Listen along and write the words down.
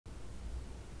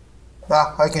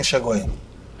Ah, olha quem chegou aí.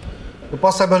 Eu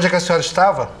posso saber onde é que a senhora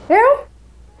estava? Eu?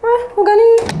 Lugar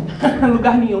nenhum.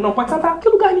 Lugar nenhum, não pode sentar. Que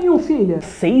lugar nenhum, filha?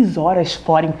 6 horas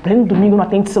fora, em pleno domingo, não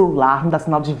atende celular, não dá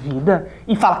sinal de vida.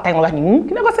 E fala que tá em lugar nenhum?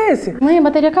 Que negócio é esse? Mãe, a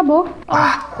bateria acabou.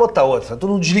 Ah, conta outra. Tu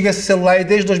não desliga esse celular aí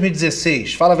desde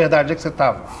 2016. Fala a verdade, onde é que você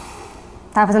estava?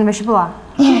 Tava fazendo vestibular.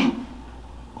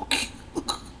 O quê?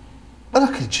 Eu não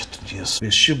acredito nisso.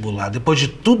 Vestibular, depois de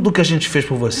tudo que a gente fez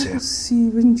por você. Não é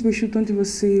possível, a gente investiu tanto em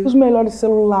você. Os melhores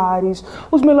celulares,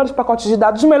 os melhores pacotes de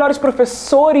dados, os melhores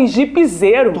professores de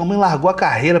piseiro. Tua mãe largou a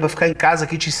carreira pra ficar em casa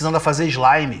aqui te ensinando a fazer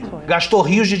slime. Gastou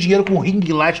rios de dinheiro com ring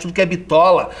light, tudo que é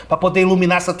bitola, pra poder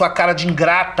iluminar essa tua cara de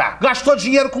ingrata. Gastou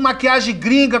dinheiro com maquiagem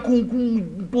gringa, com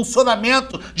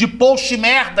impulsionamento de post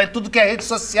merda e tudo que é rede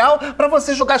social, pra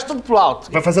você jogar isso tudo pro alto.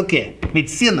 Vai fazer o quê?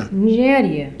 Medicina?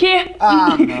 Engenharia. Quê?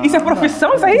 Ah, Isso é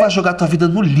profissão, isso aí? Tu vai jogar tua vida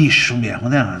no lixo mesmo,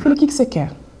 né, Ana? Filho, o que você quer?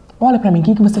 Olha pra mim, o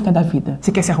que você quer da vida?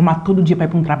 Você quer se arrumar todo dia pra ir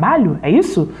pra um trabalho? É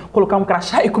isso? Colocar um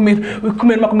crachá e comer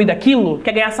uma comida quilo?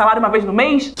 Quer ganhar salário uma vez no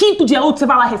mês? Quinto dia útil você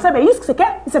vai lá e recebe? É isso que você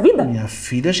quer? Isso é vida? Minha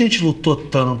filha, a gente lutou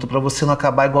tanto pra você não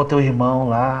acabar igual teu irmão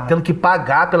lá, tendo que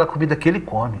pagar pela comida que ele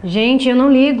come. Gente, eu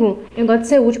não ligo. Eu gosto de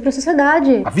ser útil pra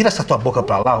sociedade. Vira essa tua boca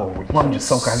pra lá, o nome de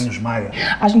São Carlinhos Maia.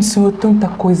 A gente sonhou tanta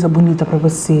coisa bonita pra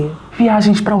você.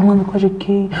 Viagens pra Orlando com a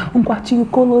GK, um quartinho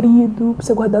colorido, pra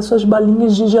você guardar suas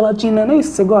balinhas de gelatina. Não é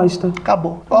isso que você gosta?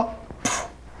 Acabou. Ó,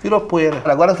 virou poeira.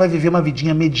 Agora tu vai viver uma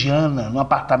vidinha mediana, num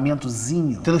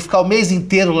apartamentozinho, tendo que ficar o mês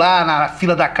inteiro lá na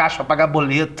fila da caixa pra pagar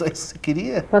boleto. Isso você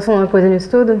queria? Posso falar uma coisa nisso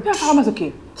tudo? Quer falar mais o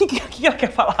quê? O que ela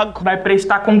quer falar? Vai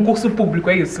prestar concurso público,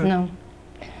 é isso? Não.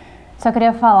 Só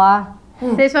queria falar.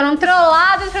 Vocês foram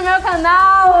trollados pro meu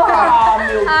canal! Ah,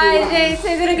 meu Deus! Ai, gente,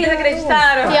 vocês viram que eles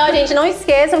acreditaram? E ó, gente, não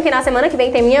esqueçam que na semana que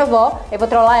vem tem minha avó. Eu vou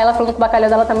trollar ela falando que o bacalhau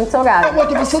dela tá muito salgado. Amor,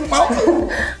 tô passando mal.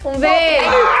 Um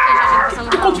beijo!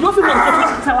 E continua filmando,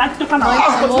 continua com seu like no canal.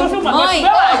 Continua filmando, Mãe.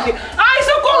 continua like. Ai,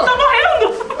 socorro, tá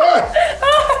morrendo!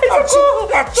 Ai, socorro!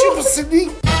 Ativa o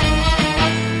sininho.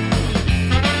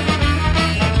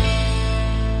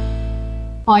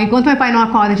 Ó, enquanto meu pai não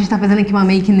acorda, a gente tá fazendo aqui uma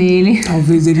make nele.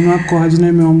 Talvez ele não acorde,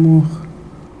 né, meu amor?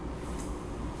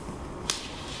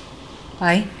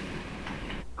 Pai?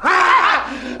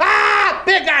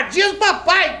 Pegadinha do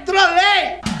papai,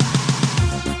 trolei!